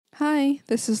Hi,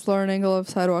 this is Lauren Engel of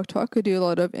Sidewalk Talk. I do a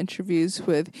lot of interviews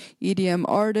with EDM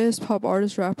artists, pop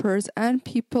artists, rappers, and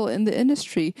people in the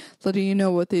industry, letting you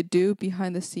know what they do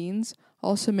behind the scenes.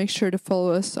 Also, make sure to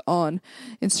follow us on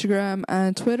Instagram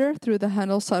and Twitter through the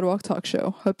handle Sidewalk Talk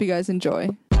Show. Hope you guys enjoy.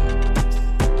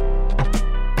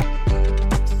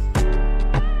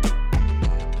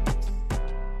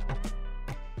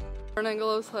 Lauren Engel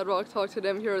of Sidewalk Talk.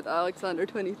 Today I'm here with Alexander,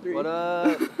 23. What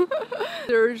up?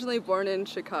 You're originally born in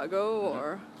Chicago,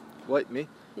 or? What, me?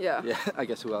 Yeah. Yeah, I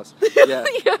guess who else? Yeah.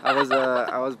 Yeah. I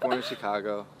was born in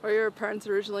Chicago. Are your parents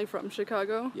originally from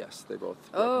Chicago? Yes, they both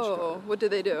grew up in Oh, Chicago. what do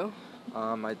they do?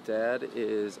 My dad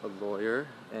is a lawyer,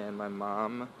 and my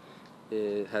mom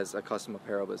has a custom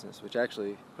apparel business, which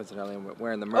actually, coincidentally, I'm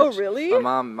wearing the merch. Oh, really?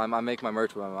 My mom make my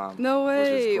merch with my mom. No which is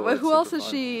way. cool. Well, It's who else super does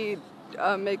fun. she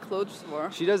make clothes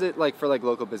for? She does it for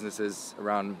local businesses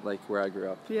around where I grew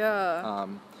up. Yeah.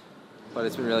 But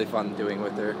it's been really fun doing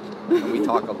with her, and we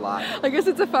talk a lot. I guess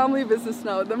it's a family business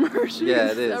now, the merch.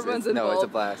 Yeah, it is. Everyone's No, it's a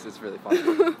involved. blast. It's really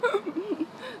fun.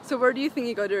 So where do you think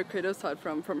you got your creative side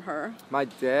from her? My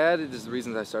dad is the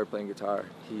reason I started playing guitar.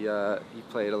 He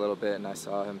played a little bit, and I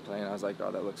saw him playing. I was like, oh,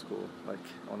 that looks cool. Like,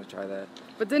 I want to try that.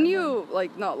 But didn't you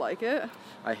not like it?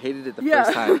 I hated it the Yeah.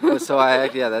 first time. So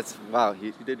that's wow.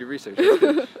 You did your research. That's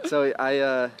good. So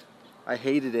I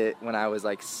hated it when I was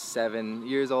 7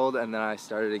 years old, and then I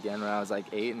started again when I was 8,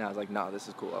 and I was like, no, this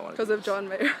is cool. I want to. Because of John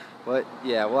Mayer. But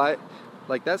yeah, well,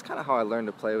 that's kind of how I learned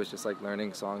to play, was just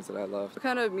learning songs that I loved. What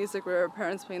kind of music were your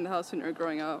parents playing in the house when you were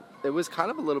growing up? It was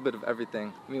kind of a little bit of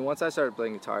everything. I mean, once I started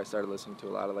playing guitar, I started listening to a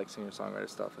lot of singer-songwriter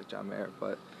stuff like John Mayer,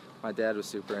 but my dad was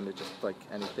super into just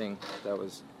anything that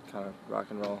was kind of rock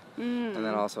and roll. And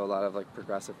then also a lot of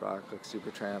progressive rock, like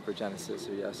Supertramp or Genesis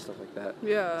or Yes, stuff like that.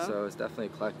 Yeah. So it's definitely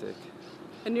eclectic.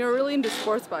 And you were really into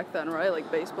sports back then, right?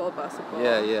 Like baseball, basketball.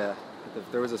 Yeah.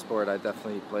 If there was a sport, I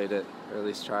definitely played it, or at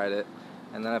least tried it.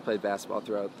 And then I played basketball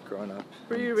throughout growing up.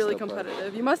 Were you really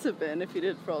competitive? You must have been if you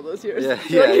did for all those years.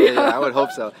 Yeah. I would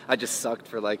hope so. I just sucked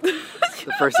for the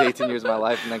first 18 years of my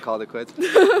life and then called it quits.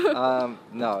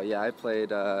 I played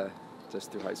just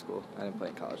through high school. I didn't play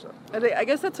in college though. And I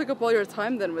guess that took up all your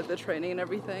time then with the training and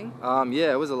everything.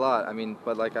 Yeah, it was a lot. I mean,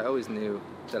 but I always knew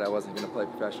that I wasn't going to play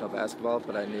professional basketball,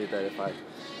 but I knew that if I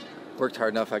worked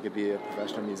hard enough, I could be a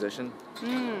professional musician.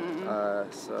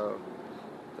 So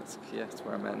that's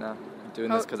where I'm at now. I'm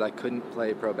doing this because I couldn't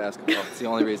play pro basketball. It's the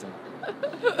only reason.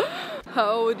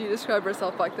 How would you describe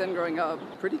yourself back then growing up?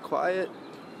 Pretty quiet,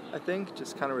 I think.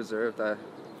 Just kind of reserved. I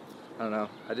don't know.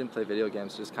 I didn't play video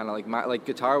games. Just kind of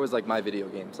guitar was my video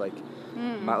games.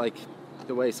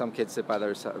 The way some kids sit by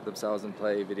themselves and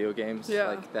play video games.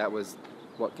 Yeah. That was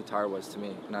what guitar was to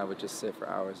me. And I would just sit for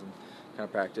hours and kind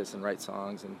of practice and write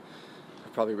songs. And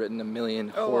I've probably written a million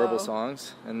horrible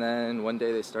songs. And then one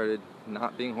day they started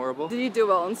not being horrible. Did you do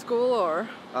well in school, or?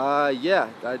 Yeah,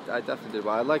 I definitely did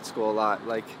well. I liked school a lot.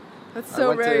 That's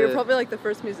so rare. You're probably the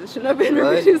first musician I've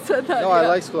interviewed Really? who said that. No, yeah. I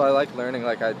like school. I like learning.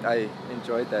 I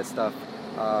enjoyed that stuff.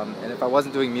 And if I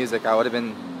wasn't doing music, I would have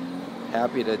been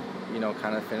happy to,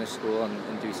 kind of finish school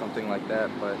and do something like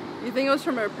that. But You think it was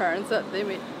from your parents that they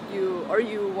made you, or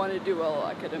you wanted to do well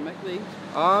academically? it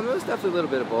was definitely a little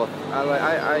bit of both.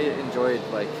 I enjoyed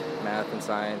math and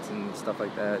science and stuff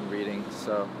like that and reading,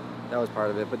 so that was part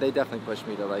of it. But they definitely pushed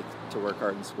me to work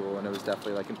hard in school, and it was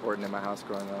definitely important in my house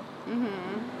growing up.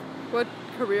 What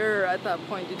career at that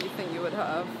point did you think you would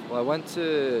have? Well, I went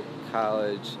to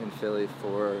college in Philly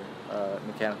for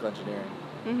mechanical engineering,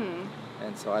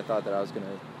 and so I thought that I was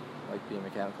gonna be a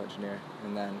mechanical engineer.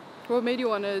 And then What made you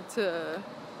wanted to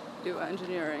do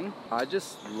engineering? I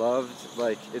just loved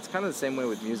it's kind of the same way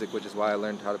with music, which is why I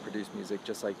learned how to produce music.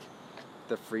 Just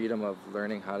the freedom of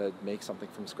learning how to make something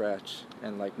from scratch.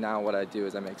 And now what I do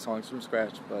is I make songs from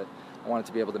scratch, but I wanted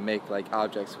to be able to make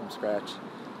objects from scratch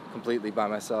completely by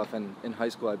myself. And in high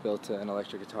school I built an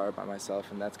electric guitar by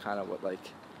myself, and that's kind of what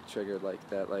triggered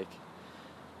that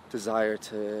desire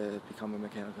to become a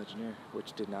mechanical engineer,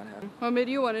 which did not happen. What made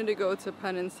you wanted to go to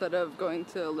Penn instead of go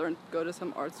to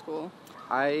some art school?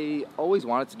 I always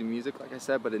wanted to do music, like I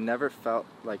said, but it never felt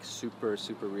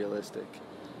super realistic.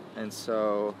 And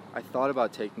so I thought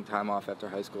about taking time off after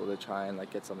high school to try and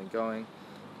get something going,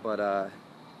 but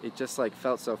it just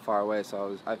felt so far away.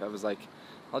 So I was like,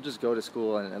 I'll just go to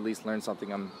school and at least learn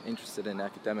something I'm interested in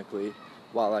academically,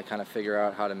 while I kind of figure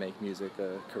out how to make music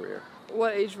a career.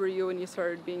 What age were you when you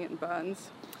started being in bands?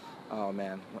 Oh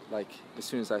man, as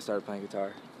soon as I started playing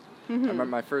guitar. I remember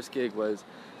my first gig was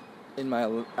in my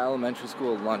elementary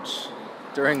school lunch.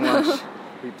 During lunch,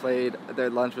 we played. Their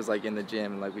lunch was in the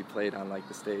gym, and we played on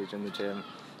the stage in the gym,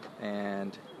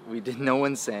 and no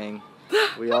one sang.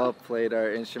 we all played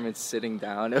our instruments sitting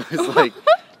down. It was like,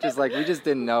 just like, we just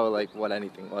didn't know like what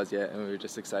anything was yet, and we were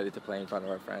just excited to play in front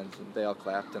of our friends, and they all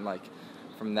clapped, and like,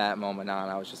 from that moment on,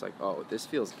 I was just like, oh, this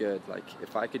feels good. Like,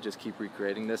 if I could just keep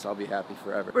recreating this, I'll be happy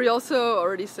forever. Were you also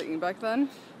already singing back then?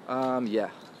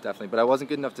 Yeah, definitely. But I wasn't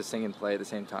good enough to sing and play at the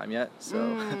same time yet.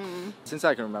 So since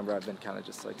I can remember, I've been kind of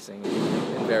just like singing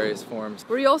in various forms.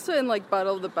 Were you also in like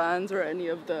Battle of the Bands or any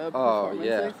of the performances?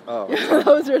 Yeah. Oh, yeah. That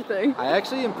was your thing. I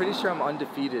actually am pretty sure I'm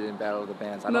undefeated in Battle of the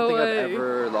Bands. I don't No think way. I've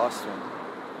ever lost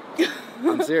one.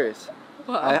 I'm serious.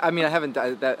 Wow. I mean, I haven't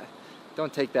that.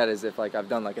 Don't take that as if like I've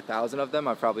done like 1,000 of them.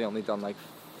 I've probably only done like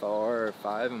 4 or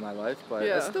 5 in my life, but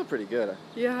Yeah. it's still pretty good.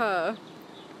 Yeah.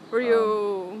 Were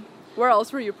you? Where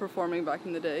else were you performing back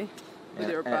in the day with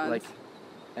your At bands? like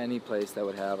any place that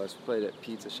would have us. Played at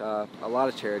Pizza Shop, a lot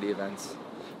of charity events,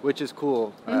 which is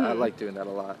cool. I like doing that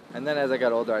a lot. And then as I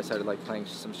got older, I started like playing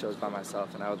some shows by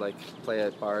myself, and I would like play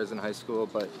at bars in high school,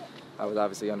 but I was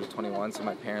obviously under 21, so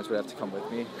my parents would have to come with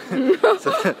me.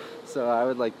 so I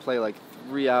would like play like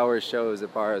 3-hour shows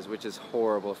at bars, which is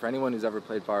horrible. For anyone who's ever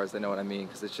played bars, they know what I mean,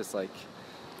 because it's just like,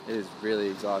 it is really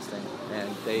exhausting, and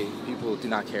people do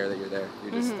not care that you're there.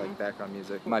 You're just like background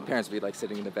music. My parents would be like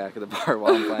sitting in the back of the bar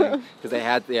while I'm playing, because they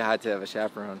had to have a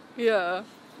chaperone. Yeah.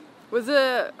 Was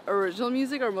it original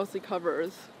music or mostly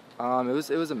covers? It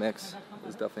was a mix. It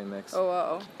was definitely a mix. Oh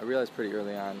wow. I realized pretty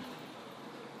early on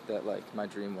that like my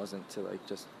dream wasn't to like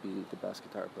just be the best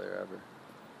guitar player ever.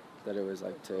 That it was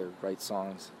like to write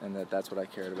songs, and that's what I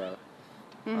cared about.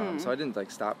 So I didn't like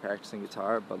stop practicing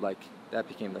guitar, but like that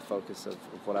became the focus of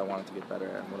what I wanted to get better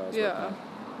at and what I was working on.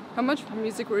 How much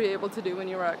music were you able to do when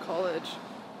you were at college?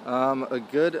 A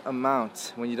good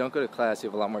amount. When you don't go to class, you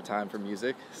have a lot more time for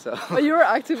music. So. But you were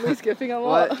actively skipping a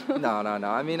lot. What? No.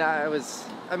 I mean,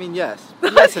 yes.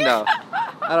 Yes and no.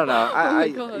 I don't know.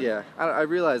 I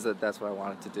realized that that's what I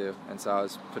wanted to do, and so I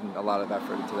was putting a lot of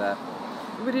effort into that.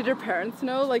 But did your parents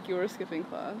know like you were skipping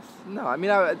class? No, I mean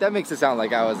that makes it sound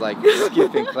like I was like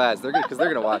skipping class. They're good because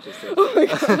they're gonna watch this too. Oh my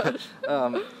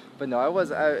gosh. But no, it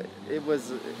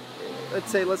was.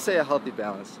 Let's say a healthy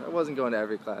balance. I wasn't going to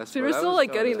every class. So you were still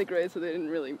like getting the grades, so they didn't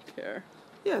really care.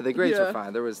 Yeah, the grades were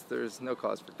fine. There was no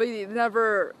cause for. But it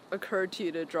never occurred to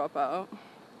you to drop out.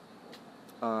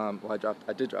 Well,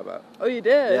 I did drop out. Oh, you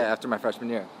did? Yeah, after my freshman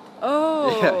year.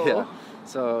 Oh.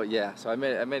 Yeah. So I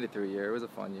made it through a year. It was a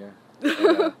fun year.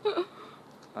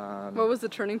 What was the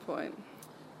turning point?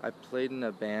 I played in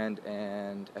a band,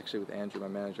 and actually with Andrew, my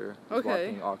manager, who's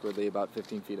walking awkwardly about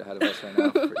 15 feet ahead of us right now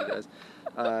for you guys.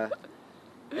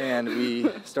 And we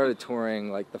started touring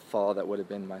like the fall that would have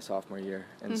been my sophomore year,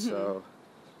 and so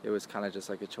it was kind of just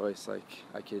like a choice. Like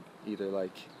I could either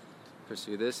like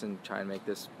pursue this and try and make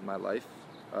this my life,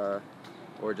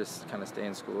 or just kind of stay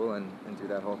in school and do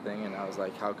that whole thing. And I was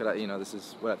like, how could I, this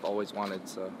is what I've always wanted.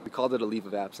 So we called it a leave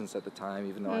of absence at the time,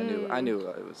 even though I knew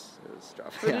it was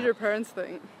dropping. What did your parents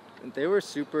think? They were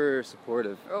super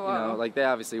supportive. Oh, wow. Like they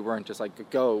obviously weren't just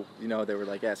like, go, they were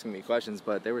like asking me questions,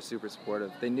 but they were super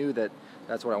supportive. They knew that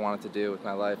that's what I wanted to do with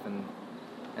my life.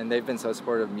 And they've been so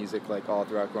supportive of music like all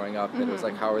throughout growing up that it was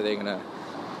like, how are they going to,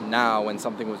 now when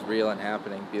something was real and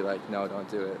happening, be like, no, don't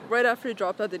do it. Right after you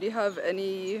dropped out, did you have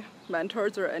any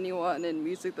mentors or anyone in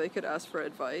music that you could ask for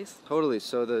advice? Totally.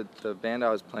 So the band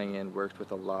I was playing in worked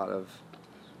with a lot of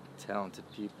talented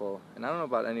people, and I don't know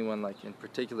about anyone like in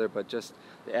particular, but just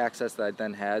the access that I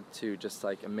then had to just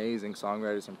like amazing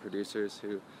songwriters and producers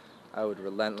who I would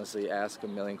relentlessly ask a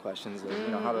million questions, like,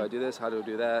 how do I do this? How do I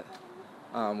do that?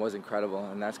 Was incredible,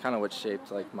 and that's kind of what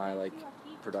shaped like my like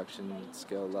production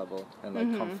skill level and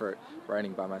like comfort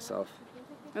writing by myself.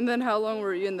 And then how long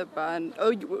were you in the band?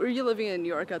 Oh, were you living in New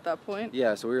York at that point?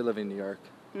 Yeah, so we were living in New York.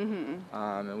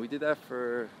 And we did that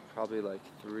for probably like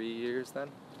 3 years then.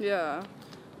 Yeah.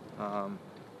 And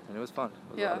it was fun.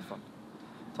 It was a lot of fun.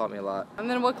 Taught me a lot. And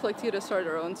then what clicked you to start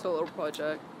your own solo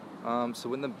project? So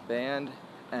when the band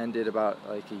ended about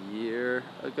like a year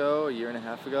and a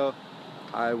half ago,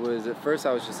 at first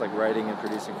I was just like writing and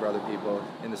producing for other people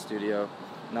in the studio,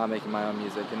 not making my own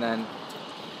music. And then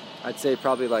I'd say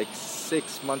probably like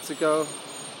 6 months ago,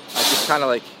 I just kind of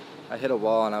like, I hit a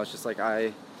wall, and I was just like,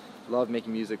 I love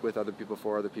making music with other people,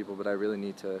 for other people, but I really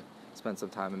need to spend some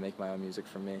time and make my own music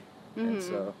for me. And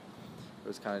so it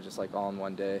was kind of just like all in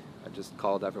one day. I just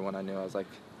called everyone I knew. I was like,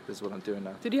 this is what I'm doing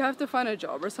now. Did you have to find a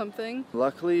job or something?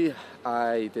 Luckily,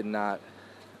 I did not.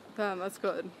 Damn, that's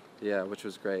good. Yeah, which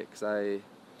was great, because I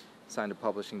signed a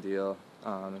publishing deal,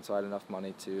 and so I had enough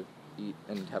money to eat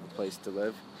and have a place to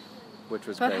live, which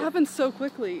was great. That happened so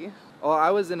quickly. Oh,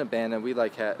 I was in a band, and we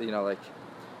like had, like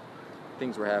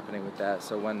things were happening with that.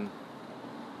 So when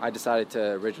I decided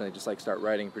to originally just like start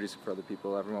writing and producing for other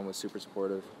people. Everyone was super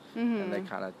supportive, and they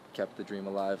kind of kept the dream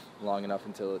alive long enough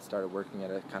until it started working at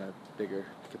a kind of bigger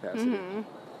capacity.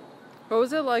 What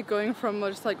was it like going from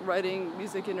just like writing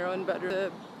music in your own bedroom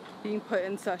to being put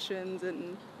in sessions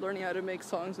and learning how to make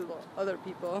songs with other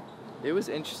people? It was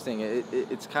interesting.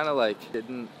 It's kind of like it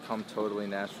didn't come totally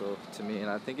natural to me,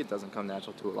 and I think it doesn't come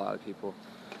natural to a lot of people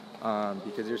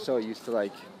because you're so used to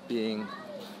like being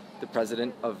the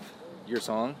president of your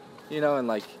song, and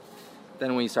like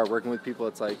then when you start working with people,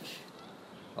 it's like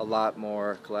a lot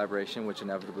more collaboration, which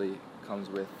inevitably comes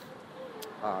with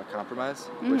compromise,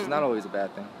 which is not always a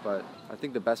bad thing. But I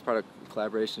think the best part of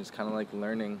collaboration is kind of like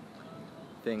learning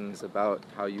things about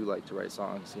how you like to write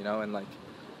songs, and like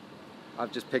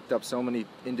I've just picked up so many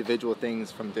individual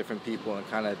things from different people, and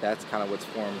that's kind of what's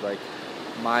formed like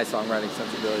my songwriting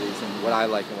sensibilities and what I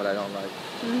like and what I don't like.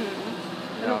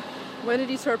 When did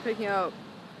you start picking up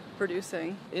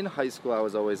producing? In high school, I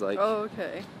was always like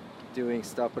doing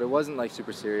stuff, but it wasn't like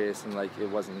super serious, and like it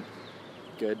wasn't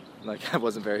good. Like I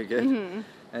wasn't very good.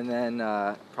 And then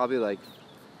probably like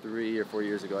 3 or 4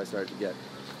 years ago, I started to get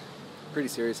pretty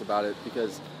serious about it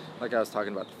because, like I was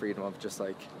talking about, the freedom of just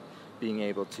like being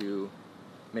able to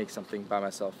make something by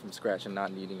myself from scratch and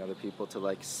not needing other people to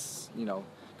like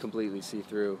completely see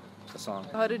through a song.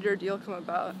 How did your deal come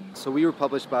about? So we were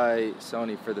published by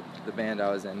Sony for the band I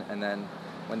was in, and then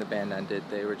when the band ended,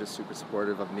 they were just super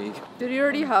supportive of me. Did you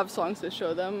already have songs to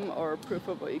show them or proof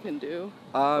of what you can do?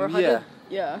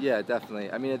 Yeah,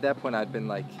 definitely. I mean, at that point, I'd been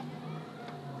like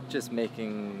just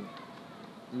making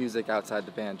music outside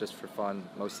the band just for fun.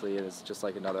 Mostly it's just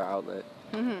like another outlet.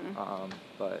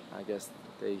 But I guess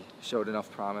they showed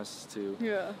enough promise to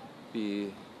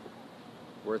be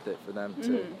worth it for them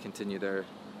to continue their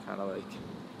kind of like,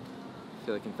 I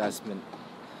feel like investment.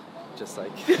 Just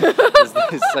like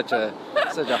is such a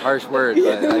harsh word,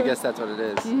 but I guess that's what it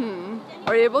is.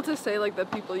 Are you able to say like the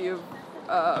people you've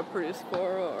produced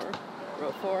for or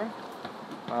wrote for?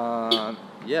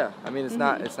 Yeah, I mean it's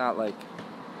not like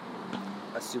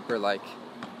a super like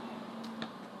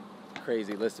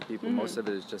crazy list of people. Most of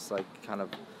it is just like kind of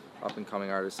up and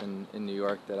coming artists in New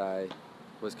York that I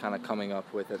was kind of coming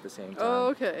up with at the same time. Oh,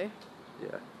 okay.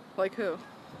 Yeah. Like who?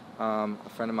 A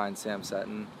friend of mine, Sam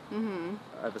Seton.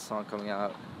 I have a song coming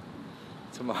out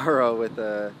tomorrow with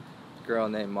a girl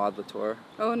named Maud Latour.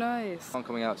 Oh, nice. Song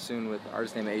coming out soon with an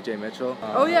artist named AJ Mitchell.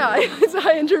 Oh yeah,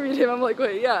 I interviewed him. I'm like,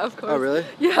 wait, yeah, of course. Oh really?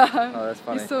 Yeah. Oh, that's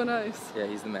funny. He's so nice. Yeah,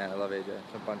 he's the man. I love AJ.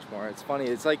 A bunch more. It's funny.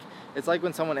 It's like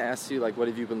when someone asks you like, what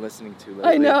have you been listening to lately?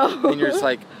 I know. And you're just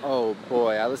like, oh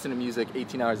boy, I listen to music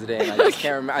 18 hours a day, and I just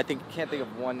can't remember. Can't think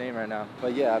of one name right now.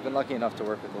 But yeah, I've been lucky enough to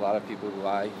work with a lot of people who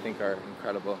I think are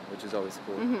incredible, which is always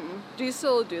cool. Do you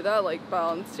still do that, like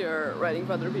balance your writing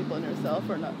for other people and yourself,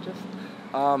 or not just?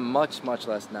 Much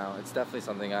less now. It's definitely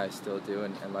something I still do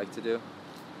and like to do.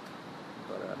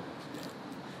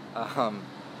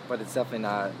 But it's definitely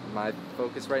not my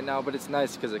focus right now. But it's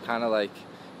nice because it kind of like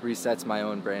resets my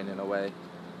own brain in a way.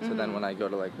 So then when I go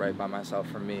to like write by myself,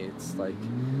 for me, it's like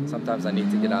sometimes I need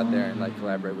to get out there and like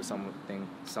collaborate with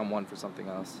someone for something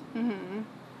else.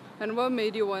 And what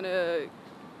made you want to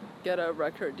get a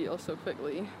record deal so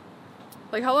quickly?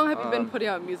 Like, how long have you been putting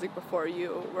out music before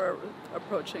you were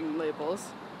approaching labels?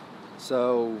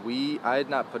 So I had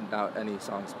not put out any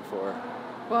songs before.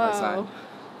 I signed,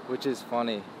 which is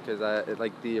funny because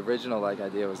the original like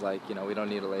idea was like, we don't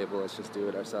need a label, let's just do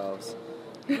it ourselves.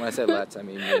 When I say let's, I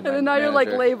mean me and and then now you're like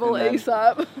label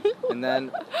ASAP. And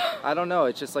then I don't know,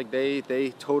 it's just like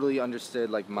they totally understood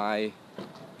like my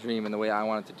dream and the way I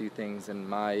wanted to do things and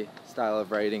my style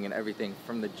of writing and everything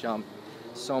from the jump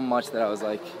so much that I was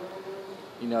like,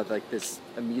 like this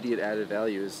immediate added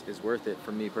value is worth it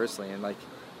for me personally. And like,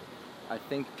 I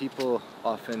think people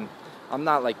often, I'm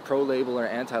not like pro label or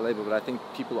anti label, but I think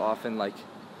people often like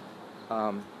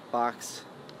box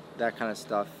that kind of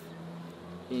stuff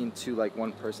into like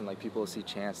one person. Like people will see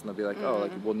Chance and they'll be like, oh,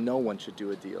 like, well, no one should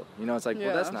do a deal. It's like,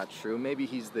 well, that's not true. Maybe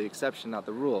he's the exception, not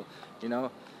the rule,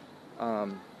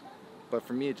 But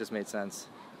for me, it just made sense.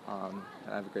 And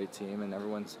I have a great team and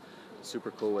everyone's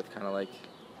super cool with kind of like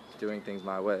doing things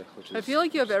my way, which is, I feel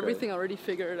like you have everything already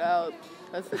figured out.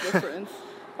 That's the difference.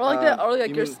 Or like that, or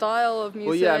like your style of music.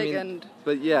 Well, yeah,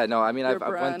 I mean, I've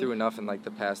brand. went through enough in like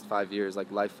the past 5 years,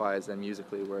 like life-wise and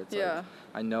musically, where it's like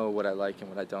I know what I like and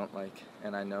what I don't like,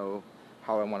 and I know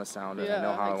how I want to sound, and I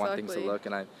know how I want things to look,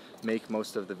 and I make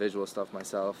most of the visual stuff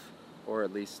myself, or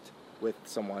at least with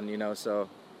someone, So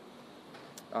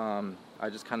I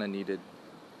just kind of needed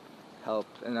help,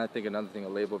 and I think another thing a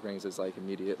label brings is like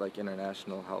immediate like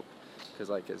international help, because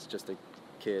like as just a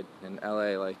kid in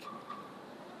LA, like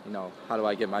how do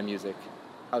I get my music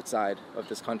outside of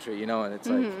this country, you know, and it's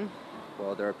like,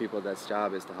 well, there are people that's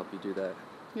job is to help you do that.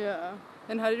 Yeah.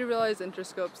 And how did you realize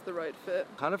Interscope's the right fit?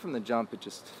 Kind of from the jump, it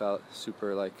just felt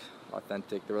super like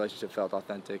authentic. The relationship felt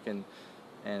authentic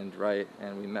and right,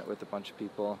 and we met with a bunch of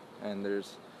people, and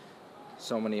there's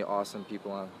so many awesome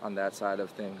people on that side of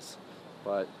things,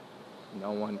 but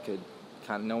no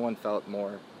one felt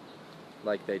more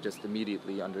like they just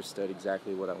immediately understood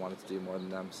exactly what I wanted to do more than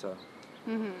them, so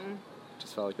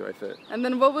just felt like the right fit. And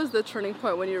then what was the turning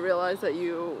point when you realized that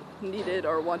you needed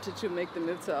or wanted to make the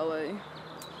move to LA?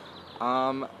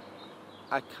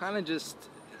 I kind of just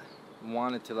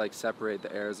wanted to like separate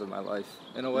the eras of my life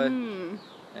in a way.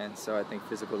 And so I think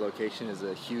physical location is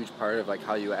a huge part of like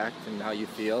how you act and how you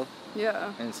feel.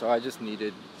 Yeah. And so I just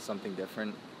needed something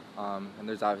different. And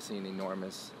there's obviously an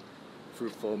enormous,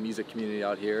 fruitful music community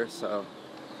out here, so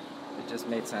it just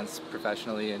made sense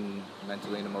professionally and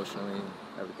mentally and emotionally and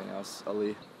everything else.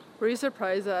 Ali. Were you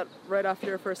surprised that right after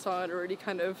your first song it already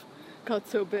kind of got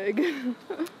so big?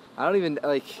 I don't even,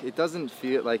 like, it doesn't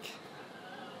feel like,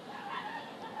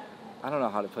 I don't know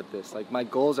how to put this. Like, my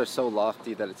goals are so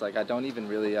lofty that it's like I don't even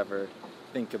really ever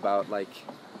think about, like,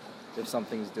 if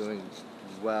something's doing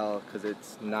well, because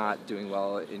it's not doing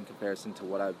well in comparison to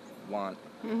what I want.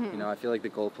 You know, I feel like the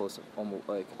goalposts almost,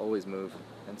 like, always move.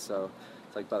 And so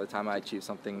it's like by the time I achieve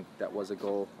something that was a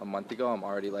goal a month ago, I'm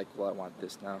already like, well, I want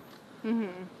this now.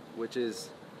 Which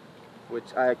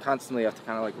I constantly have to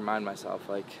kind of, like, remind myself,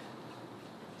 like,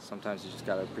 sometimes you just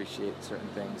got to appreciate certain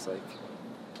things. Like,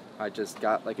 I just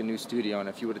got like a new studio, and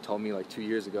if you would have told me like 2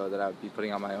 years ago that I would be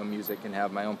putting out my own music and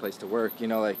have my own place to work, you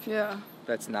know, like,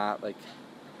 that's not like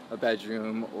a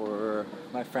bedroom or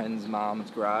my friend's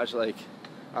mom's garage, like,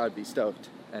 I would be stoked.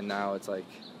 And now it's like,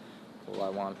 well, I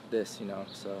want this, you know,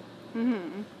 so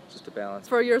just a balance.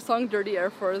 For your song Dirty Air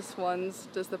Force Ones,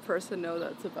 does the person know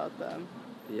that's about them?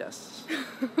 Yes.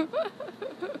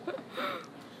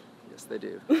 Yes, they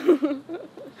do.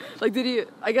 Like,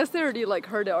 I guess they already like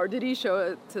heard it, or did he show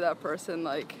it to that person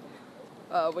like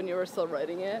when you were still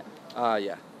writing it?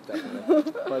 Yeah,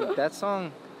 definitely. But that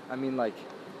song, I mean, like,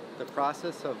 the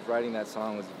process of writing that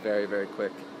song was very, very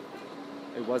quick.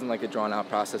 It wasn't like a drawn out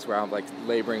process where I'm like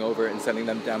laboring over it and sending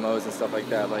them demos and stuff like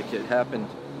that. Like, it happened,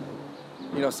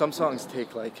 you know, some songs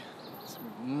take like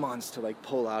months to like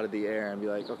pull out of the air and be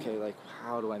like, okay, like,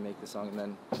 how do I make this song? And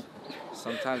then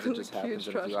sometimes it just happens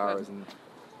in a few hours,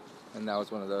 and that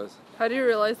was one of those. How do you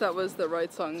realize that was the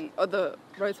right song, or the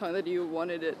right song that you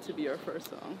wanted it to be your first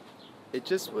song? It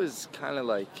just was kind of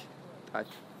like, I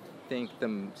think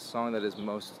the song that is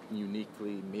most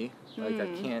uniquely me. Like, I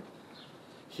can't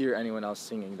hear anyone else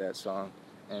singing that song.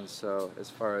 And so as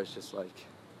far as just like,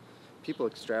 people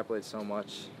extrapolate so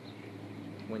much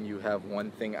when you have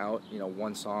one thing out, you know,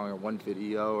 one song or one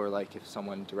video, or like if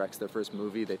someone directs their first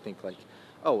movie, they think like,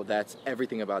 oh, well, that's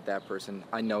everything about that person.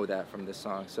 I know that from this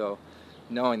song. So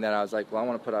knowing that, I was like, well, I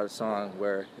want to put out a song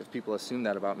where if people assume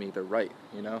that about me, they're right,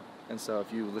 you know? And so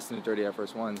if you listen to Dirty Air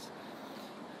Force Ones,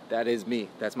 that is me.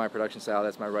 That's my production style.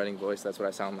 That's my writing voice. That's what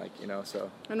I sound like, you know,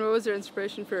 so. And what was your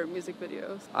inspiration for your music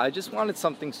videos? I just wanted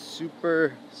something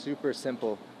super, super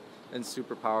simple and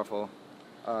super powerful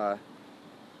that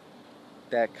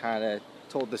kind of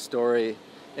told the story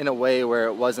in a way where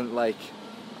it wasn't like,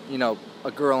 you know,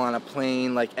 a girl on a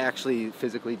plane, like actually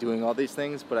physically doing all these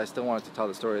things, but I still wanted to tell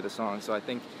the story of the song. So I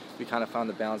think we kind of found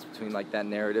the balance between like that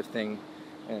narrative thing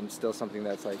and still something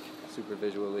that's like super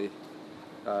visually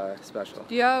special.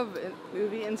 Do you have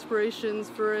movie inspirations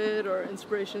for it, or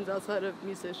inspirations outside of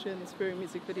musicians for your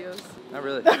music videos? Not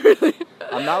really. Not really.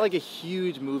 I'm not like a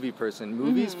huge movie person.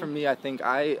 Movies for me, I think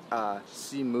I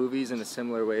see movies in a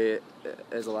similar way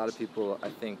as a lot of people, I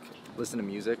think, listen to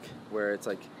music, where it's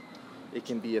like, it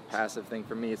can be a passive thing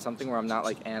for me. It's something where I'm not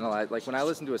like like when I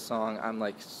listen to a song, I'm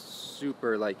like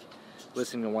super like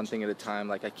listening to one thing at a time.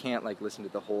 Like, I can't like listen to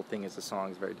the whole thing as a song.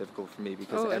 It's very difficult for me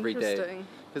because every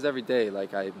day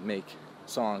like I make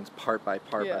songs part by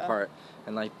part by part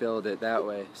and like build it that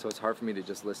way. So it's hard for me to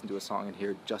just listen to a song and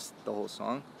hear just the whole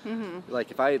song. Like,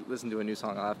 if I listen to a new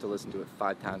song, I'll have to listen to it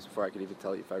 5 times before I could even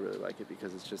tell you if I really like it,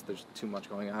 because it's just, there's too much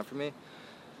going on for me.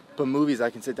 But movies, I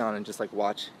can sit down and just like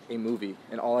watch a movie,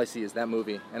 and all I see is that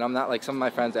movie. And I'm not like, some of my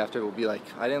friends after will be like,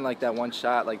 I didn't like that one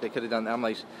shot, like they could have done that. I'm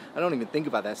like, I don't even think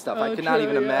about that stuff. I could not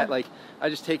even imagine, like, I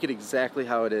just take it exactly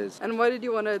how it is. And why did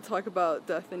you want to talk about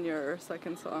death in your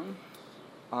second song?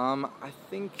 I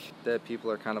think that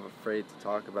people are kind of afraid to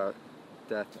talk about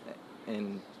death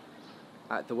in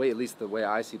the way, at least the way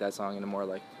I see that song, in a more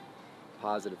like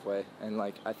positive way. And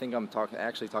like, I think I'm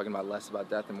actually talking about less about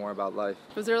death and more about life.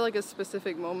 Was there like a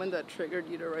specific moment that triggered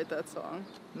you to write that song?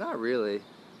 Not really.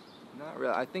 Not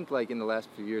really. I think like in the last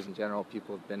few years in general,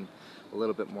 people have been a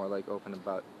little bit more like open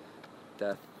about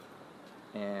death,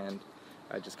 and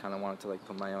I just kind of wanted to like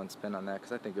put my own spin on that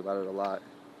because I think about it a lot.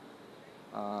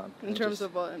 In terms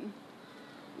of what?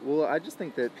 Well, I just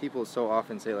think that people so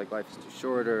often say like life is too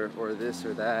short or this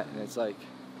or that, and it's like,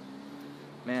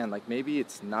 man, like maybe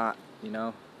it's not, you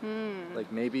know?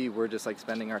 Like maybe we're just like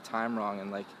spending our time wrong,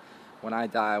 and like when I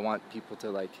die, I want people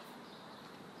to like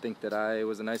think that I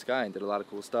was a nice guy and did a lot of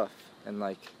cool stuff, and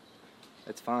like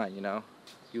it's fine, you know?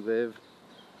 You live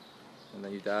and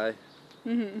then you die.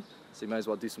 So you might as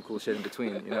well do some cool shit in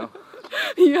between, you know?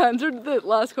 You answered the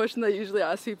last question that I usually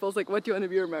ask people, is like, what do you want to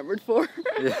be remembered for?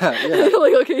 Yeah.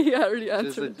 Like, okay, yeah, I already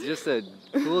answered. Just a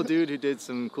cool dude who did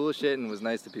some cool shit and was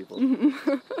nice to people.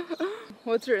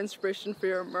 What's your inspiration for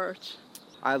your merch?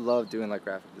 I love doing like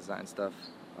graphic design stuff.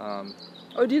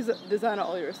 Oh, do you design it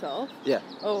all yourself? Yeah.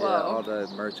 Oh, yeah, wow. all the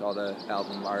merch, all the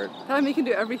album art. Time you can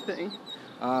do everything.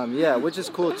 Yeah, which is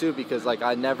cool too, because like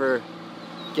I never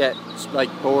get like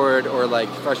bored or like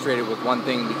frustrated with one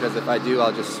thing, because if I do,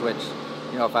 I'll just switch.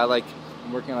 You know, if I like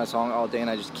I'm working on a song all day and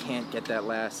I just can't get that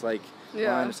last like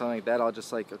line or something like that, I'll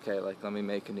just like, okay, like let me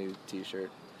make a new t-shirt,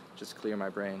 just clear my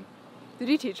brain. Did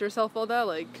you teach yourself all that,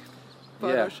 like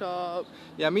Photoshop?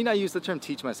 Yeah, I mean, I use the term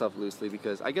teach myself loosely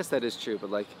because I guess that is true, but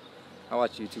like I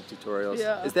watch YouTube tutorials.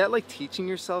 Yeah. Is that like teaching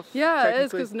yourself? Yeah, it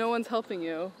is, because no one's helping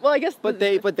you. Well, I guess. But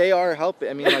they are helping.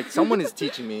 I mean, like someone is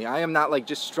teaching me. I am not like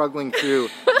just struggling through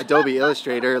Adobe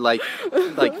Illustrator, like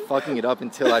fucking it up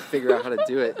until I figure out how to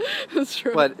do it. That's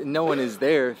true. But no one is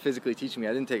there physically teaching me.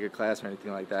 I didn't take a class or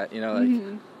anything like that, you know,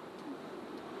 like.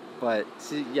 But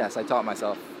see, yes, I taught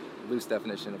myself. Loose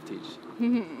definition of teach.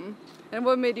 And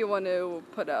what made you want to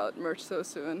put out merch so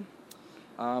soon?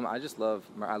 I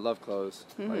love clothes,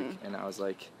 like, and I was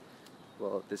like,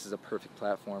 well, this is a perfect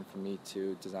platform for me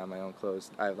to design my own clothes.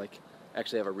 I like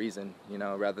actually have a reason, you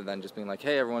know, rather than just being like,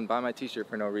 hey, everyone, buy my t-shirt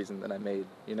for no reason that I made,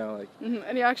 you know, like.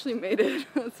 And you actually made it.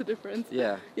 That's the difference.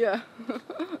 Yeah. Yeah.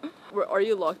 Are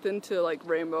you locked into like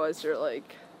rainbow as your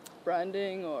like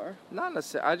branding, or? Not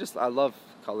necessarily. I love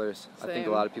colors. Same. I think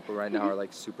a lot of people right now are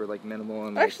like super like minimal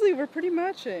and. Actually, we're pretty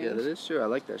matching. Yeah, that is true. I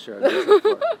like that shirt. I've used it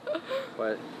before.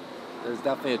 But there's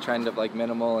definitely a trend of like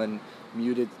minimal and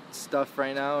muted stuff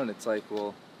right now, and it's like,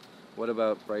 well, what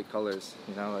about bright colors?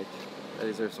 You know, like they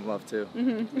deserve some love too.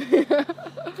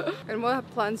 And what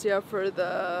plans do you have for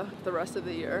the rest of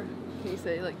the year? Can you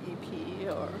say like EP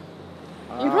or?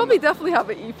 You probably definitely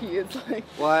have an EP. It's like.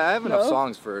 Well, I have enough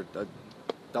songs for a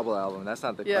double album. That's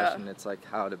not the question. It's like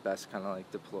how to best kind of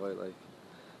like deploy like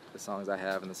the songs I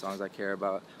have and the songs I care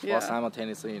about, while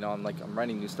simultaneously, you know, I'm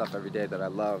writing new stuff every day that I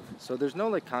love. So there's no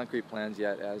like concrete plans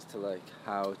yet as to like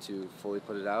how to fully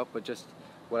put it out, but just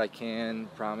what I can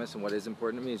promise and what is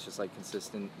important to me is just like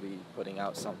consistently putting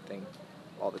out something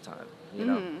all the time, you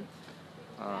know.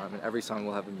 And every song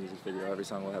will have a music video, every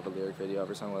song will have a lyric video,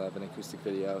 every song will have an acoustic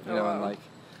video, you know, and like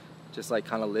just like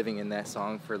kind of living in that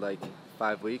song for like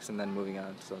 5 weeks and then moving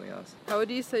on to something else. How would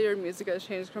you say your music has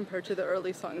changed compared to the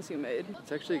early songs you made?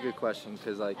 It's actually a good question,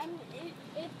 because like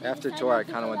after tour I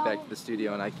kind of went back to the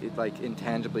studio and it like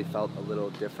intangibly felt a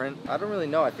little different. I don't really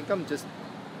know. I think I'm just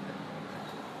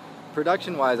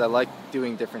production wise I like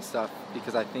doing different stuff,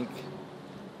 because I think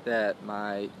that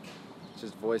my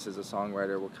just voice as a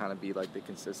songwriter will kind of be like the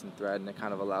consistent thread, and it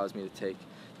kind of allows me to take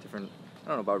different, I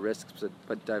don't know about risks,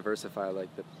 but diversify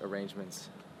like the arrangements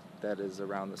that is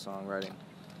around the songwriting.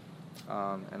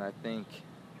 And I think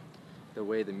the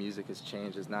way the music has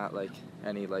changed is not like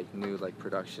any like new like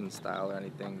production style or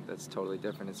anything that's totally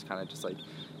different. It's kind of just like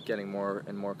getting more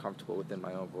and more comfortable within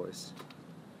my own voice.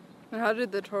 And how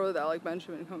did the tour with Alec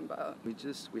Benjamin come about?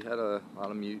 We had a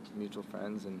lot of mutual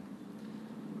friends, and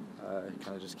it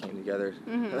kind of just came together.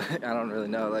 I don't really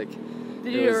know. Like,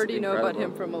 did you already know about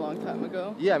him from a long time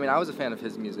ago? Yeah, I mean, I was a fan of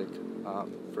his music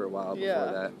for a while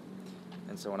before that.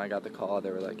 And so when I got the call, they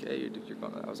were like, "Hey, you're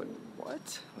going." I was like,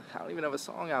 "What? I don't even have a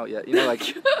song out yet." You know,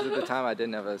 like at the time, I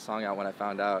didn't have a song out when I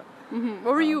found out.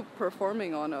 What were you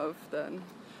performing on of then?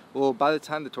 Well, by the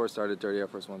time the tour started, Dirty Air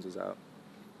Force Ones was out.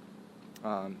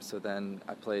 So then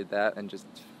I played that and just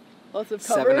lots of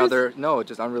covers?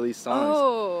 just unreleased songs.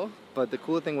 Oh. But the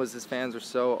cool thing was his fans were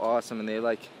so awesome, and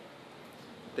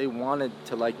they wanted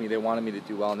to like me, they wanted me to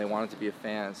do well, and they wanted to be a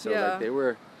fan. So like they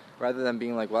were, rather than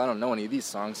being like, well, I don't know any of these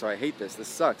songs, so I hate this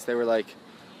sucks. They were like,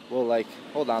 well, like,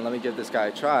 hold on, let me give this guy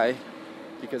a try,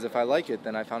 because if I like it,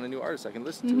 then I found a new artist I can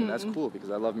listen to, and that's cool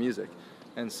because I love music.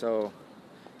 And so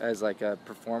as like a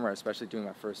performer, especially doing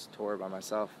my first tour by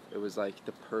myself, it was like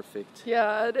the perfect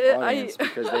audience,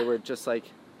 because they were just like,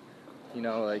 you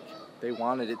know, like they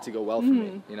wanted it to go well for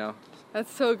me, you know.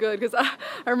 That's so good, because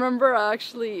I remember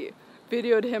actually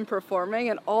videoed him performing,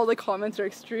 and all the comments are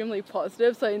extremely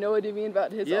positive. So I know what you mean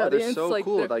about his yeah, audience. they're so like,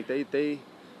 cool. Like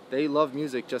they love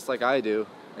music just like I do,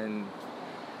 and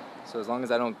so as long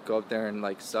as I don't go up there and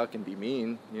like suck and be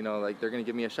mean, you know, like they're gonna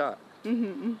give me a shot.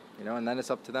 You know, and then it's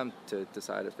up to them to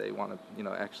decide if they want to, you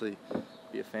know, actually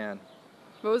be a fan.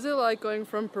 What was it like going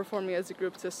from performing as a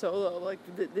group to solo? Like,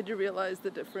 did you realize the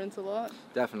difference a lot?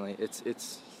 Definitely,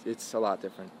 it's a lot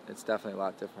different. It's definitely a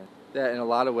lot different. Yeah, in a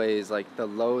lot of ways, like the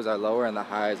lows are lower and the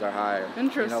highs are higher.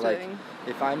 Interesting. You know, like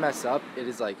if I mess up, it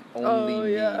is like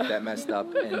only me that messed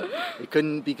up, and it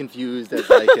couldn't be confused as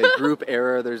like a group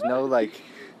error. There's no like,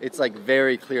 it's like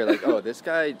very clear. Like, oh, this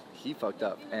guy, he fucked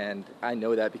up, and I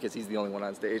know that because he's the only one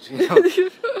on stage. You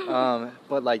know.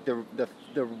 But like the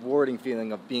rewarding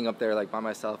feeling of being up there like by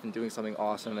myself and doing something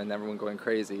awesome and everyone going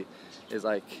crazy is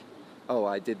like, oh,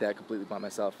 I did that completely by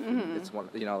myself. It's one,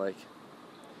 you know, like,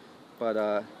 but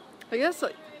I guess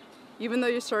like, even though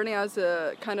you're starting as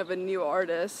a kind of a new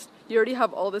artist, you already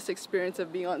have all this experience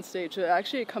of being on stage. So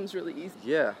actually, it comes really easy.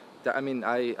 Yeah, I mean,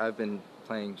 I've been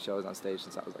playing shows on stage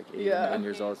since I was like 8 or 9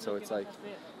 years old. So it's like,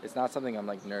 it's not something I'm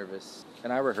like nervous,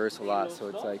 and I rehearse a lot. So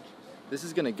it's like, this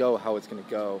is gonna go how it's gonna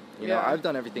go. You know, I've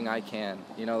done everything I can.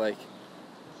 You know, like,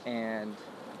 and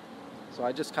so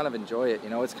I just kind of enjoy it. You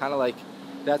know, it's kind of like,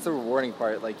 that's the rewarding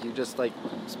part. Like, you just like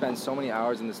spend so many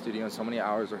hours in the studio and so many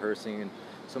hours rehearsing and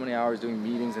so many hours doing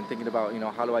meetings and thinking about, you know,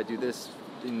 how do I do this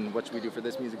and what should we do for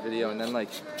this music video, and then like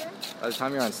by the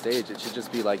time you're on stage, it should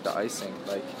just be like the icing.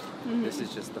 Like, this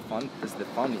is just the fun. This is the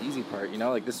fun, easy part. You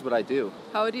know, like this is what I do.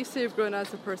 How would you say you've grown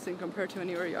as a person compared to when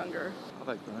you were younger? How have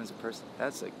I grown as a person?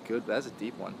 That's a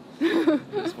deep one.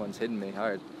 This one's hitting me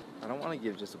hard. I don't want to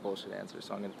give just a bullshit answer,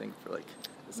 so I'm gonna think for like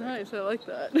a second. Nice, I like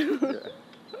that.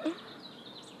 Yeah.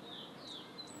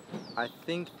 I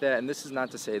think that, and this is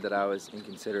not to say that I was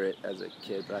inconsiderate as a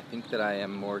kid, but I think that I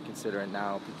am more considerate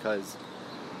now because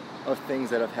of things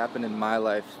that have happened in my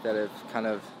life that have kind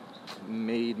of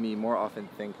made me more often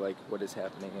think like what is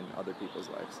happening in other people's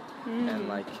lives. And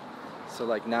like, so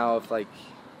like now if like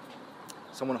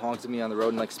someone honks at me on the road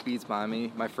and like speeds by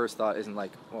me, my first thought isn't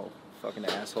like, oh, fucking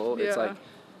asshole. It's like,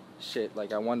 shit,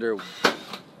 like I wonder,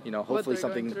 you know, hopefully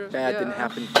something bad didn't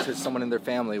happen to someone in their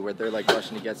family where they're like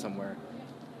rushing to get somewhere.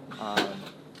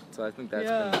 So I think that's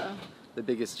been the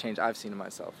biggest change I've seen in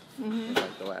myself in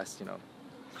like the last, you know,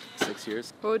 6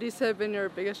 years. What would you say have been your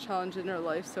biggest challenge in your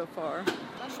life so far?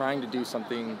 Trying to do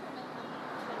something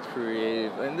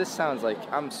creative, and this sounds like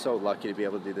I'm so lucky to be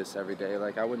able to do this every day.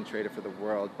 Like I wouldn't trade it for the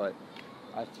world, but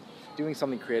doing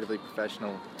something creatively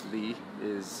professionally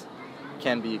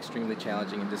can be extremely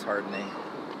challenging and disheartening.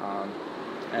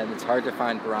 And it's hard to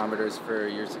find barometers for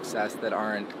your success that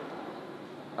aren't.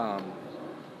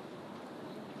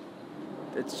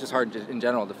 It's just hard in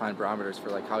general to find barometers for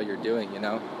like how you're doing, you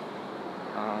know.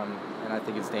 And I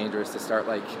think it's dangerous to start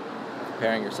like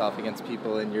comparing yourself against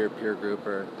people in your peer group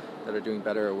or that are doing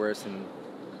better or worse, and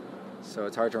so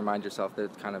it's hard to remind yourself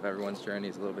that kind of everyone's journey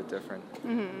is a little bit different.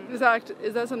 Is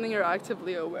that something you're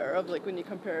actively aware of, like when you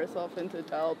compare yourself into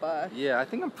dial back? Yeah, I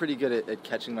think I'm pretty good at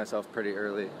catching myself pretty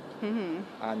early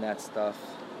on that stuff,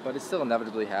 but it still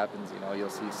inevitably happens. You know, you'll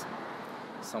see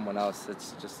someone else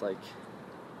that's just like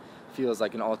feels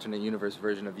like an alternate universe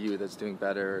version of you that's doing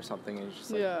better or something, and you're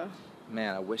just like,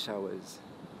 man, I wish I was.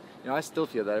 You know, I still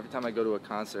feel that every time I go to a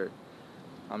concert.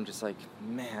 I'm just like,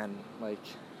 man, like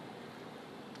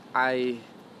I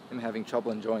am having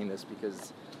trouble enjoying this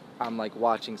because I'm like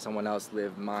watching someone else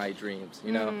live my dreams,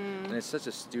 you know? And it's such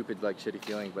a stupid, like shitty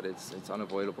feeling, but it's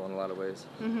unavoidable in a lot of ways.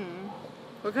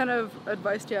 What kind of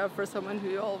advice do you have for someone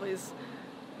who always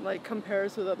like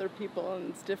compares with other people and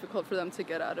it's difficult for them to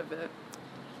get out of it?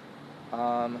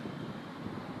 I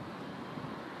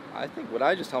think what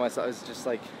I just tell myself is just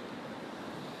like,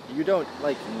 you don't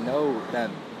like know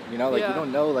them, you know, like you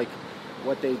don't know like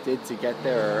what they did to get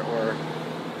there or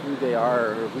who they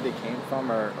are or who they came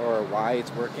from or why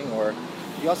it's working, or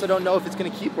you also don't know if it's going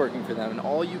to keep working for them, and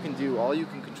all you can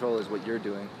control is what you're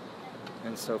doing,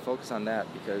 and so focus on that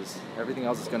because everything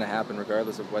else is going to happen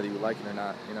regardless of whether you like it or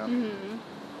not, you know.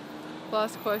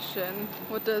 Last question,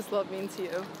 what does love mean to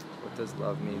you? What does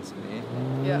love mean to me?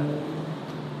 Yeah.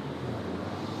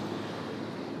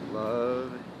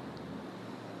 Love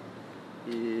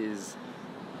is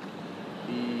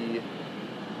the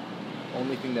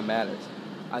only thing that matters.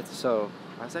 So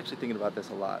I was actually thinking about this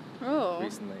a lot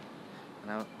recently,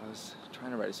 and I was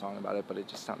trying to write a song about it, but it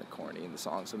just sounded corny in the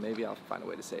song, so maybe I'll find a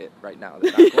way to say it right now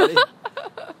that's not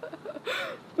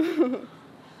corny.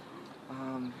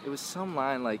 It was some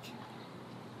line like,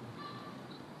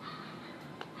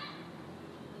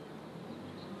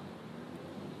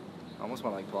 I almost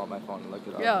want to like pull out my phone and look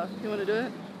it up. Yeah, you want to do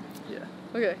it? Yeah.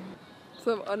 Okay.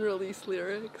 Some unreleased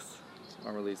lyrics.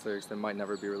 Unreleased lyrics that might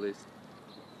never be released.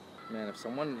 Man, if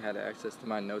someone had access to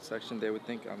my notes section, they would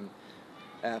think I'm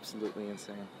absolutely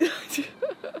insane.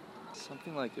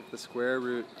 Something like, if the square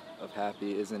root of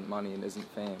happy isn't money and isn't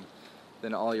fame,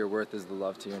 then all you're worth is the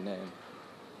love to your name.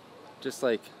 Just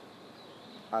like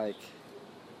I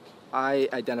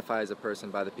identify as a person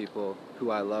by the people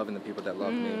who I love and the people that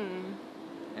love me.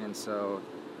 And so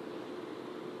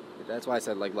that's why I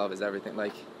said, like, love is everything.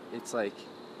 Like, it's like,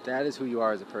 that is who you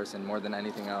are as a person more than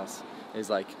anything else, is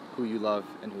like who you love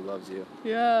and who loves you.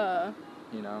 Yeah.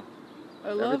 You know?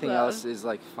 I love everything that. else is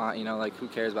like fine, you know, like who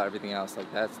cares about everything else?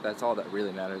 Like that's all that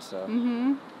really matters. So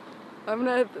I'm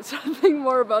gonna think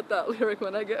more about that lyric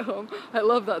when I get home. I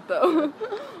love that though.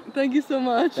 Thank you so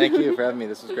much. Thank you for having me.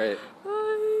 This was great. Bye.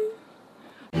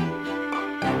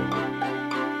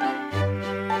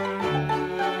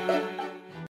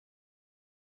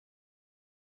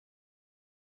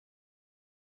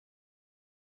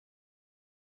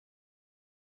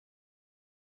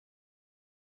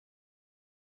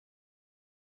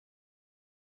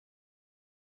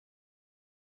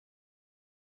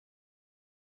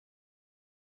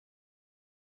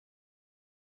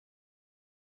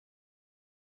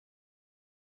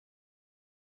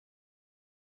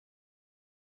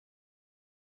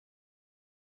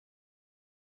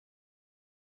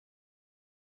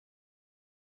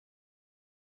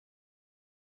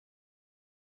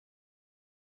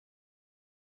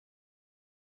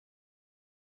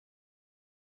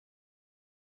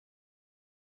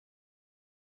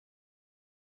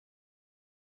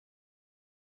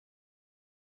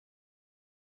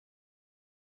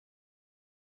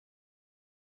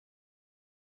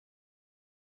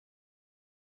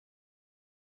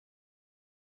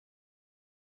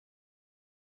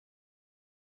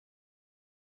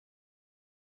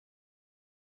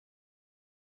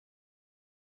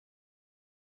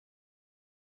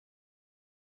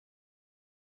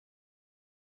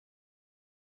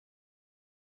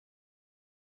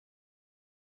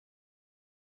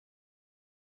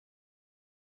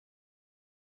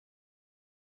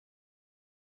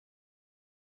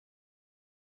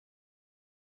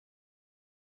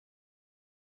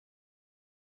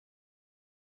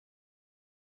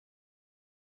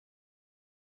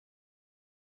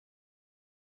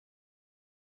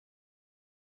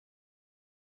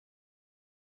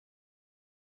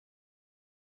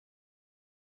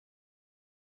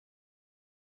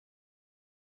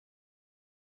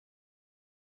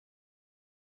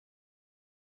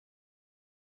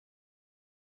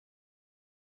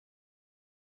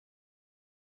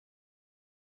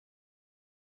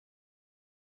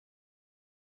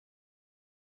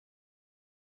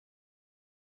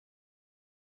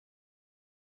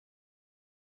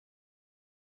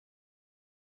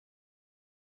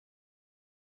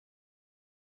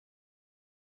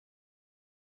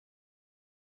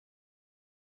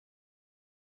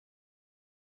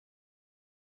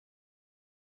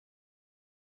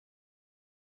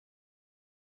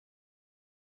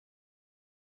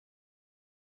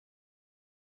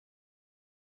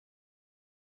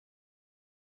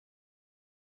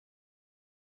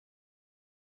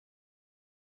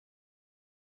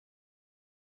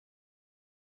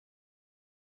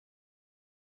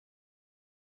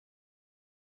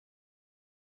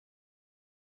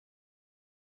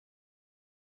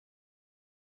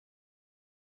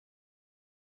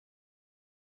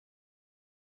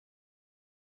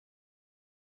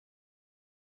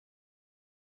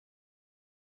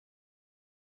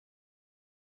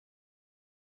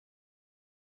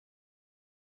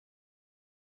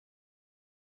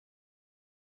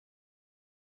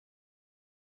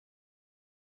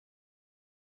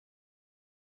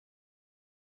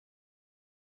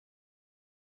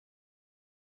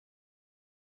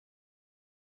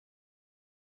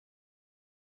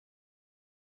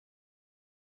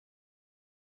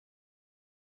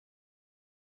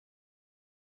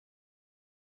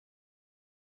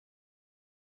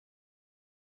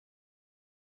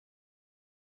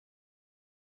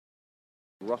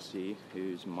 Rossi,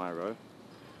 who's Myro,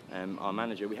 our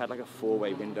manager, we had like a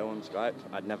four-way window on Skype.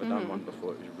 I'd never done one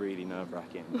before. It was really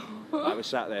nerve-wracking. I was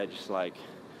sat there just like,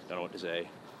 don't know what to say,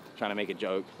 trying to make a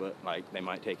joke, but like they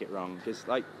might take it wrong. Because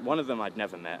like one of them I'd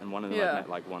never met, and one of them I'd met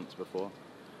like once before.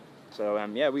 So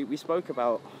yeah, we spoke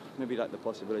about maybe like the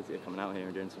possibility of coming out here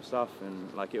and doing some stuff,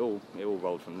 and like it all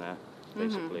rolled from there,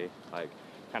 basically. Like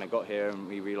kind of got here and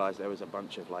we realised there was a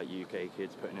bunch of like UK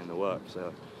kids putting in the work.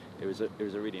 So it was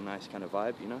a really nice kind of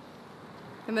vibe, you know.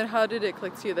 And then how did it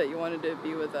click to you that you wanted to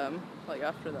be with them, like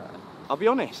after that? I'll be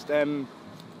honest,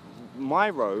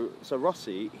 Myro, so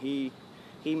Rossi, he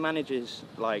he manages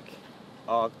like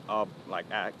our like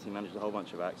act. He manages a whole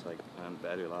bunch of acts like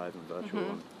Barely Live and Virtual.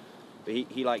 Mm-hmm. But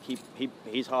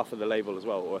he's half of the label as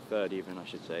well, or a third even, I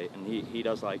should say. And he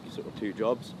does like sort of two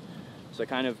jobs. So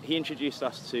kind of he introduced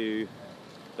us to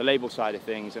the label side of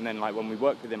things, and then like when we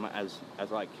worked with him as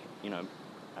like, you know,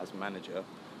 as manager,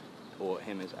 or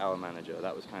him as our manager,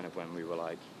 that was kind of when we were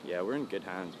like, yeah, we're in good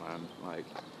hands, man. Like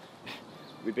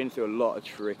we've been through a lot of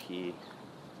tricky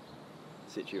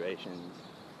situations,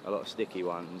 a lot of sticky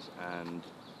ones, and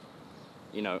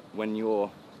you know, when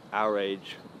you're our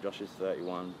age, Josh is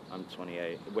 31, I'm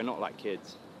 28, we're not like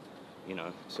kids, you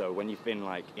know, so when you've been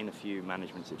like in a few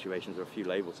management situations or a few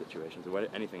label situations or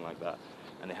anything like that,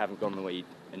 and they haven't gone the way you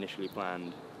initially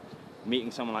planned,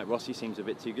 meeting someone like Rossi seems a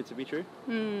bit too good to be true,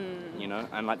 you know,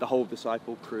 and like the whole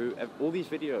Disciple crew, all these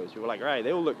videos, you were like, right,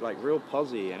 they all look like real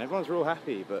posy and everyone's real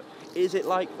happy, but is it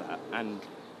like that?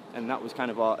 And that was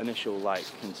kind of our initial like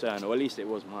concern, or at least it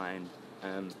was mine.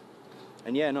 And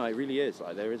yeah, no, it really is.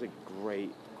 Like there is a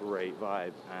great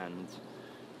vibe, and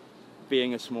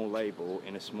being a small label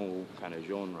in a small kind of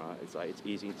genre, it's like it's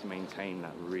easy to maintain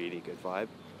that really good vibe.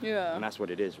 Yeah. And that's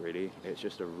what it is, really. It's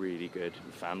just a really good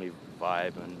family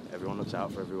vibe, and everyone looks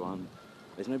out for everyone.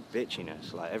 There's no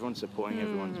bitchiness. Like everyone's supporting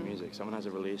everyone's music. Someone has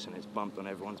a release and it's bumped on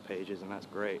everyone's pages, and that's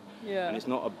great. Yeah. And it's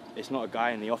not a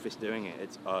guy in the office doing it.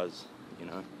 It's us. You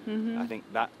know. I think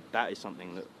that is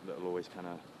something that will always kind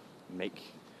of make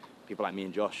people like me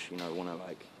and Josh, you know, want to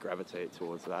like gravitate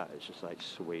towards that. It's just like,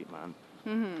 sweet, man.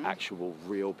 Actual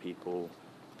real people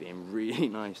being really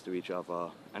nice to each other,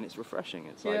 and it's refreshing.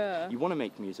 It's like you want to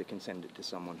make music and send it to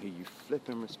someone who you flip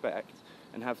and respect,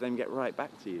 and have them get right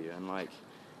back to you, and like,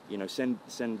 you know, send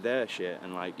their shit,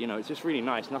 and like, you know, it's just really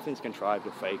nice. Nothing's contrived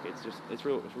or fake. It's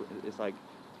real. It's like,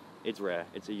 it's rare.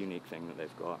 It's a unique thing that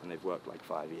they've got, and they've worked like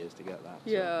 5 years to get that.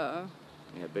 So, Yeah.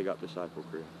 Yeah, big up Disciple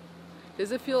crew.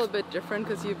 Does it feel a bit different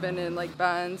because you've been in like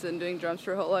bands and doing drums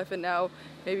for your whole life, and now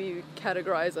maybe you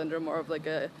categorize under more of like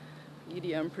a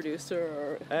EDM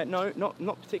producer? Or No,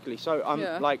 not particularly. So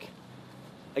I'm like,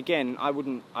 again, I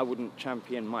wouldn't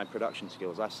champion my production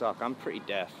skills. I suck. I'm pretty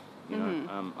deaf. You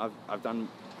know, I've done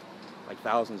like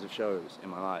thousands of shows in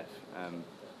my life.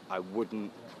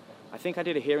 I think I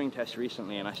did a hearing test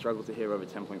recently, and I struggled to hear over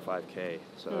 10.5K.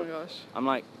 So oh my gosh. I'm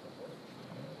like,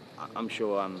 I'm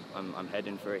sure I'm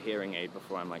heading for a hearing aid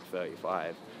before I'm like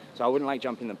 35. So I wouldn't like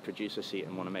jump in the producer seat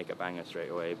and want to make a banger straight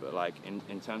away. But like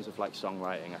in terms of like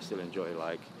songwriting, I still enjoy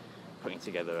like putting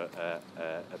together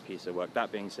a piece of work.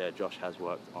 That being said, Josh has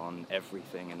worked on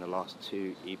everything in the last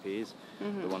 2 EPs.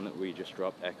 The one that we just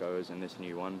dropped, Echoes, and this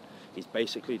new one. He's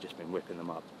basically just been whipping them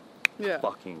up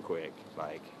fucking quick.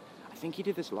 Like, I think he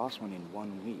did this last one in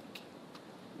 1 week.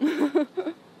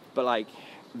 But like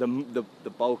the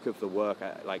bulk of the work,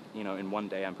 like, you know, in one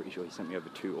day, I'm pretty sure he sent me over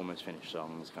 2 almost finished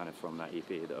songs kind of from that EP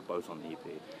that are both on the EP.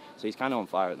 So he's kind of on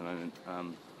fire at the moment.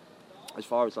 As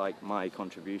far as like my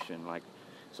contribution, like,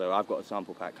 so I've got a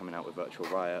sample pack coming out with Virtual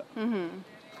Riot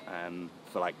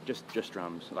for like just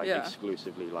drums, like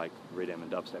exclusively like rhythm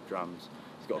and dubstep drums.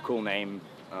 It's got a cool name,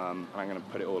 and I'm going to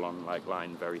put it all on like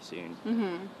line very soon.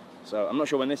 So I'm not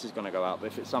sure when this is going to go out, but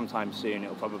if it's sometime soon,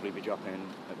 it'll probably be dropping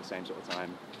at the same sort of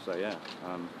time. So yeah,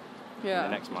 in the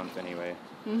next month anyway.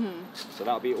 So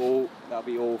that'll be all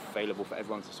available for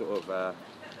everyone to sort of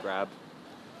grab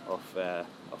off the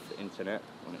internet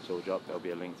when it's all dropped. There'll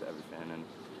be a link to everything, and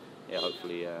yeah,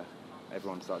 hopefully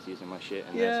everyone starts using my shit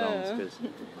in their songs,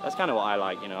 because that's kind of what I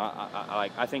like. You know,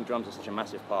 I think drums are such a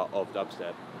massive part of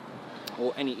dubstep,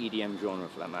 or any EDM genre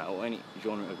for that matter, or any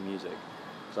genre of music.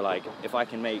 So like, if I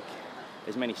can make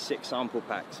as many 6 sample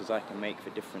packs as I can make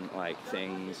for different like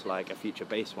things, like a future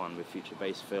bass one with future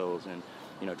bass fills, and,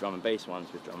 you know, drum and bass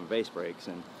ones with drum and bass breaks,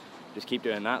 and just keep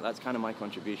doing that, that's kind of my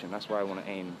contribution. That's where I want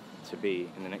to aim to be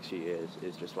in the next few years,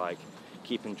 is just like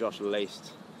keeping Josh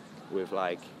laced with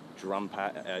like drum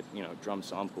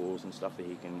samples and stuff that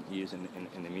he can use in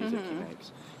the music he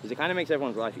makes. Because it kind of makes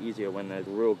everyone's life easier when there's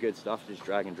real good stuff, just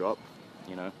drag and drop,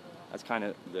 you know. That's kind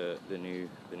of the new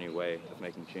way of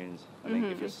making tunes. I think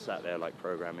if you're sat there like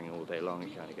programming all day long,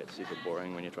 it kind of gets super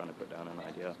boring when you're trying to put down an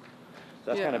idea.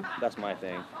 So that's my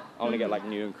thing. I want to get like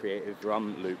new and creative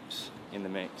drum loops in the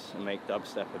mix and make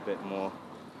dubstep a bit more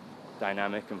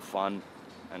dynamic and fun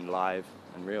and live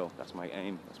and real. That's my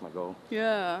aim. That's my goal.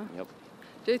 Yeah. Yep.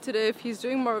 Day to day, if he's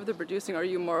doing more of the producing,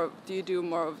 do you do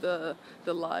more of the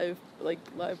live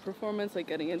performance, like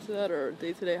getting into that, or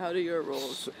day to day, how do your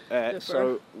roles differ?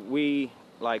 So we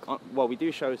we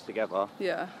do shows together.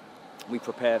 Yeah. We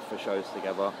prepare for shows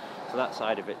together. So that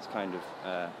side of it's kind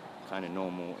of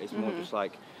normal. It's more just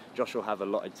like Josh will have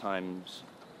allotted times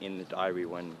in the diary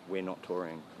when we're not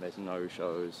touring. There's no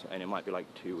shows, and it might be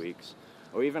like 2 weeks,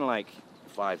 or even like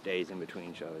 5 days in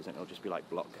between shows, and it'll just be like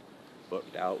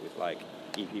booked out with like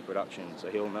EP production. So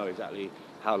he'll know exactly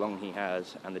how long he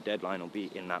has, and the deadline will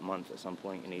be in that month at some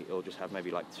point, and he'll just have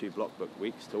maybe like 2 block book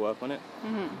weeks to work on it.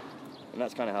 And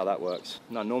that's kind of how that works.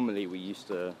 Now, normally we used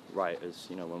to write as,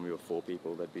 you know, when we were 4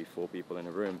 people, there'd be 4 people in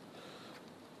a room.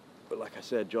 But like I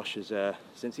said, Josh is,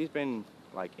 since he's been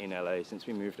like in LA, since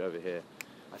we moved over here,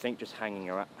 I think just hanging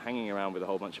around with a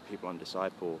whole bunch of people on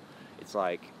Disciple, it's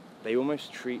like they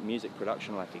almost treat music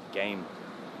production like a game.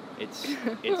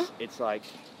 It's like,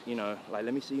 you know, like,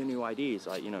 let me see your new IDs,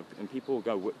 like, you know, and people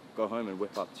go home and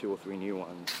whip up 2 or 3 new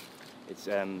ones.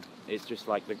 It's just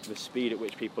like the speed at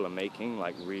which people are making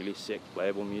like really sick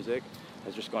playable music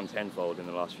has just gone tenfold in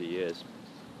the last few years.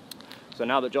 So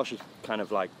now that Josh is kind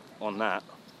of like on that,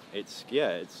 it's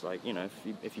like, you know,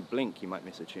 if you blink, you might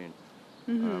miss a tune.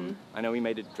 I know we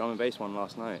made a drum and bass one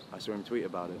last night. I saw him tweet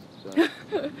about it. So,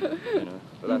 you know,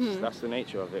 but that's the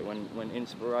nature of it. When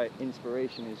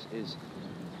inspiration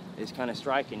is kind of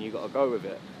striking, you got to go with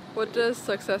it. What does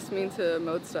success mean to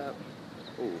Modestep?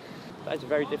 Ooh, that's a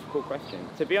very difficult question.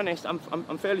 To be honest,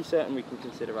 I'm fairly certain we can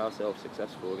consider ourselves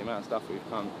successful. The amount of stuff we've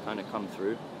come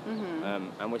through,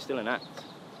 and we're still an act.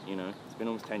 You know, it's been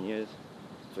almost 10 years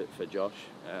for Josh,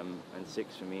 and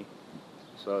 6 for me.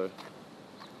 So,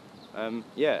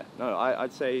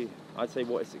 I'd say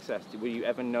what is success? Will you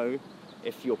ever know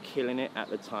if you're killing it at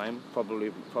the time?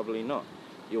 Probably not.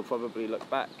 You'll probably look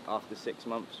back after 6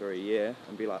 months or a year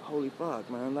and be like, holy fuck,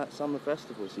 man, that summer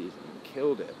festival season,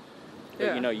 killed it.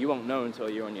 But, you know, you won't know until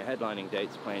you're on your headlining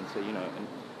dates playing to, you know,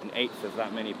 an eighth of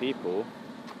that many people.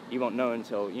 You won't know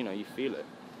until, you know, you feel it.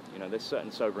 You know, there's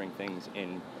certain sobering things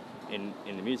in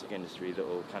the music industry that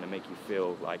will kind of make you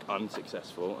feel like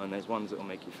unsuccessful, and there's ones that will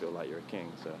make you feel like you're a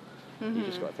king. So you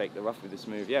just got to take the rough with the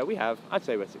smooth. Yeah, I'd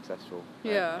say we're successful.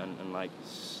 Yeah. And like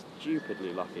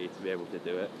stupidly lucky to be able to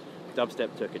do it.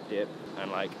 Dubstep took a dip,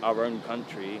 and like our own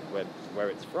country, where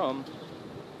it's from,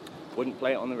 wouldn't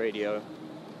play it on the radio.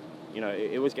 You know,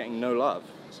 it was getting no love.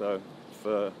 So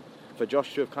for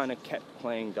Josh to have kind of kept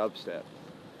playing dubstep,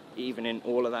 even in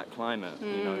all of that climate,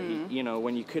 you know,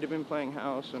 when you could have been playing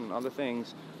house and other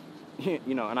things,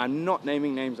 you know, and I'm not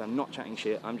naming names, I'm not chatting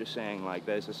shit, I'm just saying, like,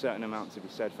 there's a certain amount to be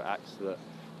said for acts that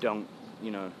don't,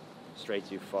 you know, stray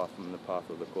too far from the path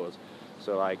of the cause.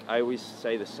 So, like, I always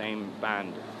say the same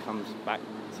band comes back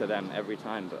to them every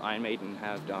time, but Iron Maiden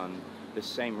have done the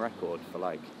same record for,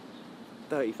 like,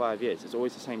 35 years. It's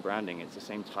always the same branding, it's the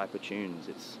same type of tunes.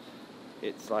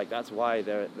 It's like, that's why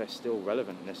they're still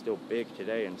relevant and they're still big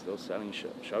today and still selling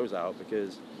shows out,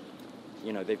 because,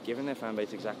 you know, they've given their fan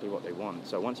base exactly what they want.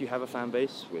 So once you have a fan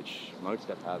base, which most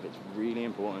of have, it's really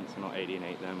important to not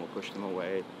alienate them or push them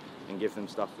away and give them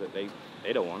stuff that they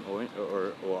don't want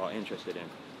or are interested in.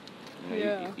 You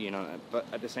know, you know, but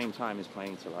at the same time as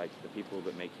playing to like the people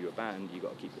that make you a band, you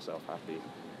got to keep yourself happy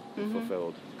and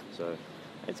fulfilled. So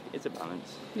it's a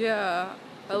balance. Yeah,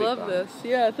 I love balance. this.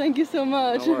 Yeah, thank you so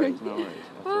much. No worries.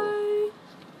 Bye.